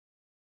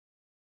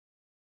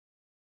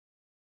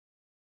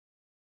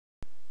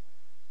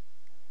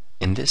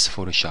In this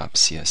Photoshop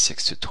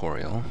CS6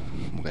 tutorial,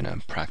 we're going to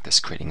practice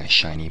creating a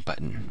shiny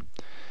button.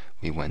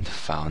 We went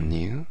File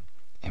New,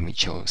 and we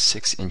chose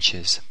 6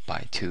 inches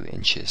by 2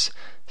 inches,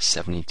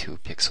 72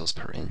 pixels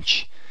per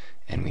inch,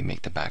 and we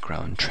make the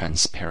background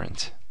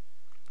transparent.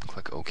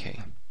 Click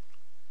OK.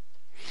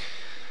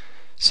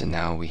 So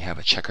now we have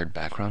a checkered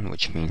background,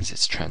 which means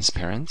it's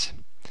transparent.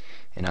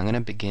 And I'm going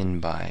to begin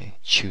by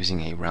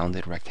choosing a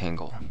rounded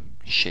rectangle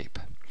shape.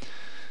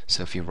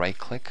 So if you right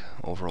click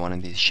over one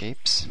of these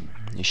shapes,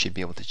 you should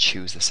be able to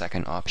choose the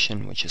second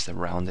option, which is the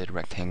rounded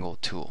rectangle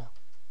tool.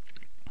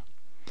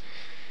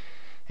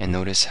 And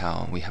notice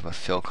how we have a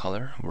fill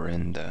color. We're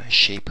in the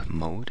shape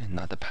mode,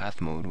 not the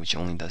path mode, which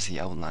only does the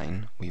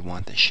outline. We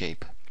want the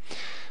shape.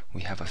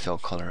 We have a fill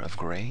color of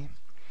gray,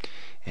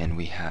 and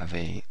we have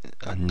a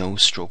no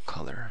stroke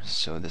color.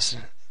 So this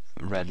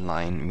red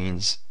line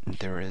means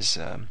there is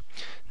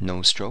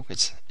no stroke,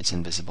 it's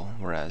invisible,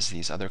 whereas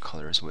these other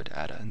colors would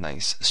add a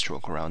nice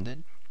stroke around it.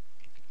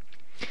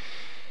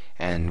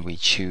 And we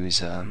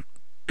choose a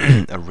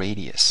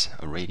radius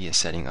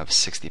setting of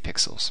 60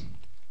 pixels.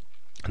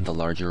 The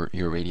larger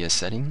your radius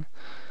setting,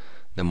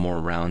 the more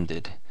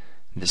rounded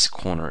this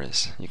corner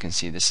is. You can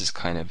see this is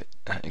kind of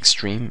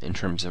extreme in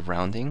terms of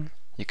rounding.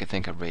 You could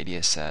think of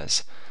radius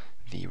as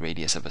the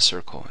radius of a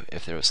circle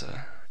if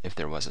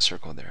there was a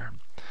circle there.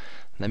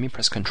 Let me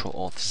press Ctrl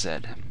Alt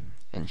Z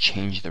and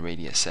change the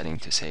radius setting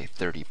to say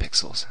 30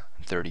 pixels,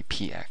 30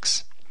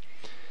 px.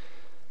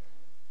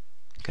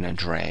 I'm going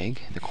to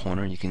drag the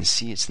corner. You can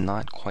see it's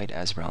not quite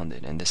as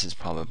rounded, and this is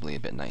probably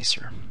a bit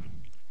nicer.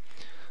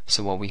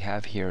 So what we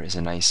have here is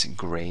a nice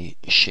gray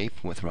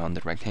shape with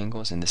rounded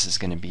rectangles, and this is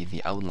going to be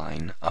the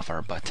outline of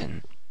our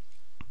button.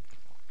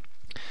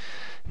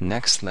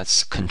 Next,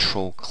 let's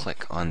Control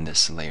click on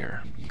this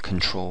layer.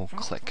 Control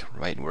click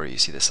right where you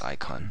see this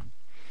icon.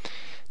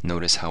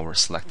 Notice how we're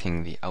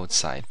selecting the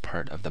outside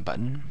part of the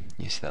button.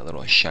 You see that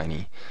little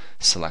shiny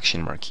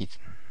selection marquee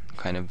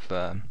kind of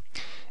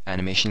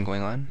animation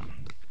going on.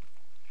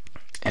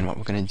 And what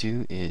we're going to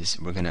do is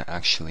we're going to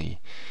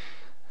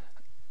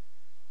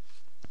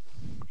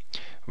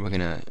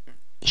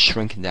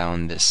shrink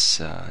down this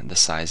the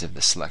size of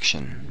the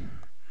selection.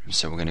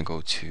 So we're going to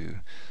go to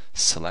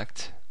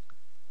Select,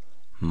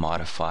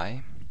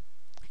 Modify,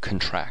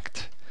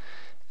 Contract.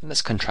 And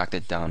let's contract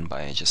it down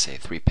by just say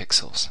 3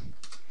 pixels.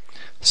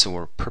 So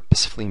we're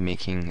purposefully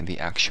making the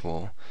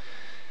actual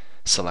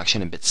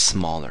selection a bit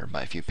smaller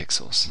by a few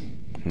pixels.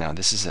 Now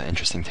this is an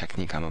interesting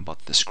technique I'm about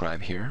to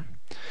describe here.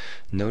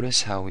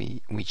 Notice how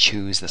we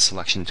choose the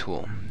selection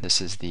tool.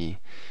 This is the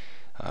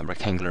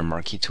rectangular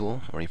marquee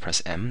tool, or you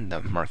press M,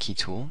 the marquee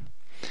tool.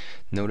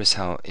 Notice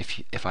how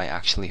if I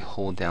actually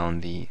hold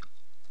down the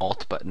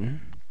Alt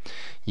button,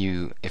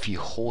 if you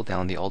hold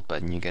down the Alt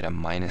button, you get a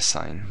minus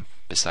sign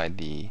beside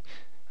the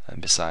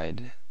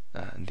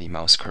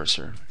mouse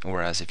cursor,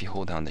 whereas if you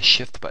hold down the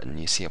Shift button,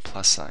 you see a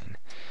plus sign.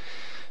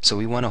 So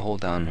we want to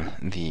hold down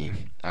the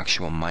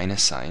actual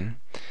minus sign,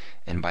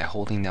 and by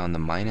holding down the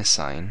minus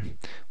sign,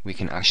 we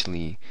can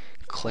actually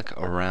click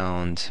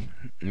around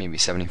maybe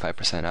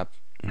 75% up,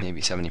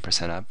 maybe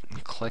 70% up,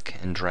 click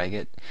and drag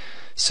it.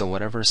 So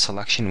whatever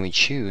selection we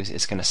choose,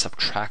 it's going to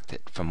subtract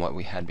it from what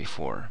we had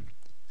before.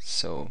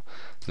 So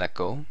let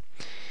go.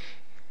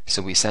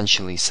 So we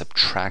essentially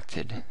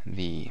subtracted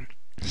the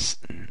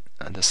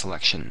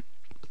selection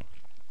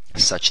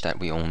such that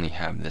we only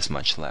have this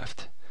much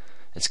left.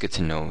 It's good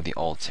to know the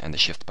Alt and the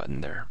Shift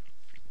button there.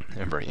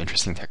 A very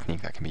interesting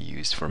technique that can be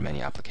used for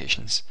many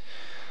applications.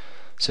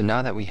 So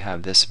now that we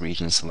have this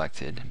region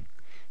selected,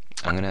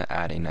 I'm going to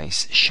add a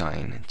nice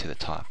shine to the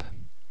top.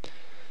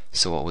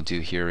 So what we'll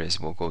do here is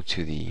we'll go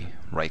to the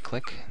right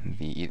click,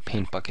 the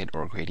paint bucket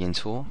or gradient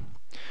tool.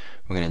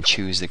 We're going to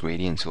choose the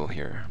gradient tool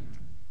here.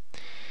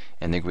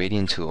 And the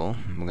gradient tool,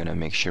 we're going to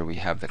make sure we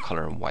have the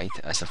color white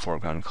as the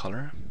foreground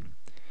color.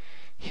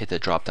 Hit the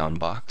drop down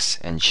box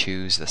and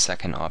choose the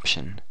second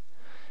option.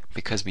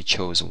 Because we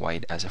chose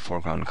white as a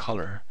foreground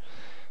color,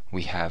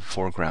 we have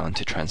foreground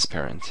to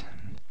transparent.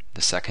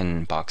 The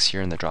second box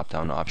here in the drop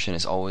down option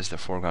is always the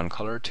foreground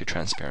color to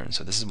transparent.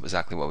 So this is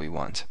exactly what we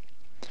want.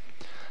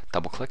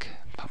 Double click,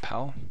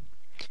 pow.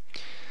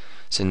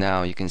 So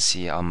now you can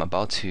see I'm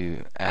about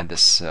to add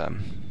this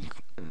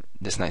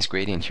this nice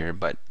gradient here,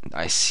 but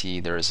I see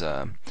there's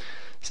a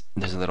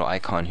little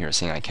icon here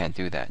saying I can't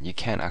do that. You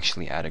can't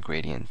actually add a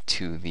gradient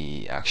to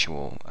the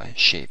actual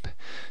shape.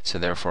 So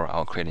therefore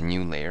I'll create a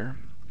new layer,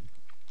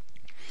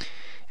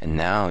 and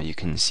now you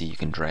can see you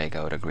can drag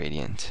out a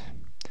gradient.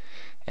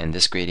 And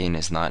this gradient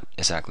is not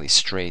exactly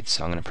straight,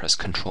 so I'm going to press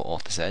Ctrl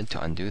Alt Z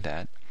to undo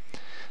that.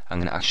 I'm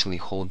going to actually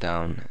hold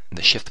down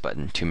the Shift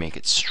button to make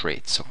it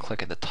straight. So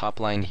click at the top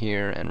line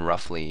here and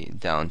roughly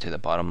down to the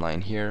bottom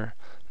line here.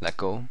 Let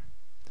go.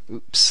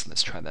 Oops,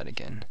 let's try that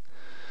again.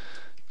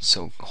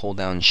 So hold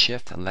down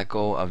Shift, let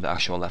go of the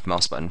actual left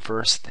mouse button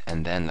first,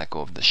 and then let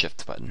go of the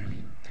Shift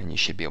button. And you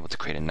should be able to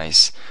create a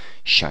nice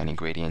shiny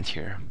gradient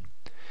here.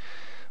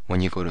 When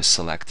you go to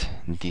Select,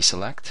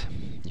 Deselect,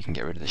 you can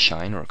get rid of the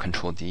shine, or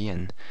Control D,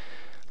 and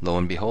lo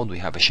and behold, we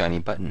have a shiny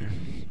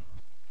button.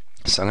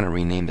 So I'm going to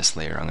rename this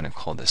layer. I'm going to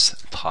call this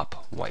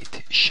top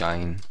white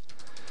shine,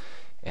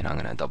 and I'm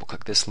going to double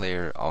click this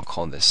layer. I'll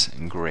call this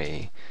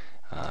gray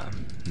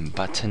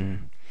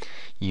button.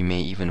 You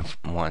may even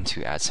want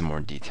to add some more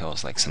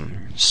details like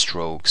some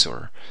strokes,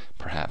 or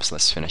perhaps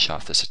let's finish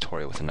off this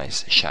tutorial with a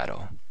nice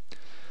shadow.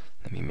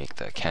 Let me make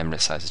the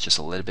canvas size just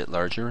a little bit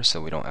larger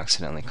so we don't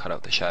accidentally cut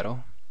out the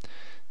shadow.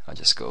 I'll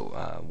just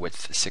go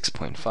width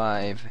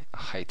 6.5,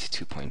 height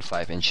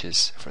 2.5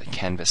 inches for the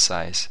canvas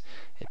size.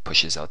 It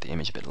pushes out the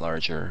image a bit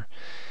larger.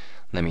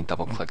 Let me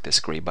double click this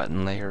gray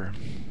button layer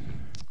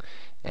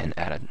and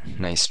add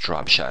a nice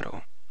drop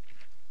shadow.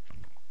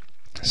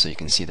 So you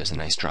can see there's a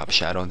nice drop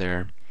shadow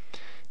there,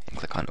 and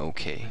click on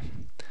OK.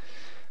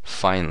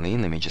 Finally,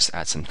 let me just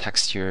add some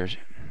text here.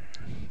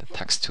 The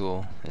text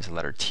tool is the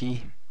letter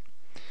T,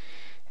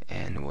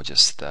 and we'll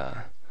just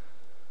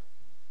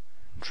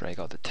drag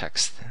out the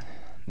text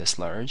this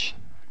large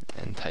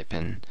and type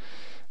in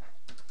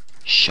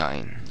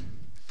shine.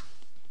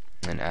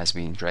 And as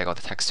we drag out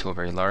the text tool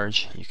very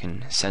large, you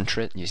can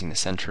center it using the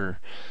center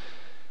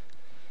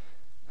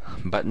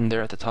button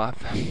there at the top.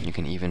 You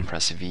can even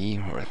press V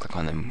or click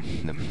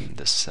on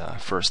this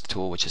first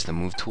tool, which is the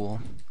move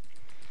tool,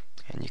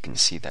 and you can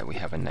see that we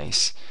have a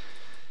nice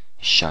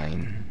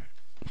shine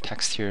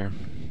text here.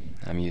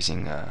 I'm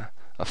using a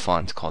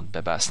font called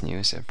Bebas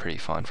News, a pretty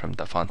font from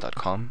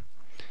dafont.com.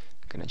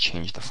 I'm going to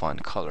change the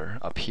font color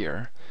up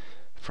here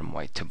from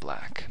white to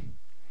black.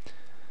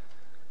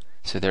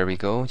 So there we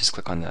go. Just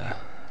click on the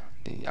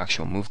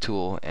actual move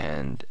tool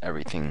and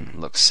everything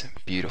looks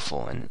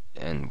beautiful,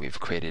 and we've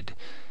created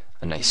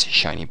a nice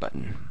shiny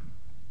button.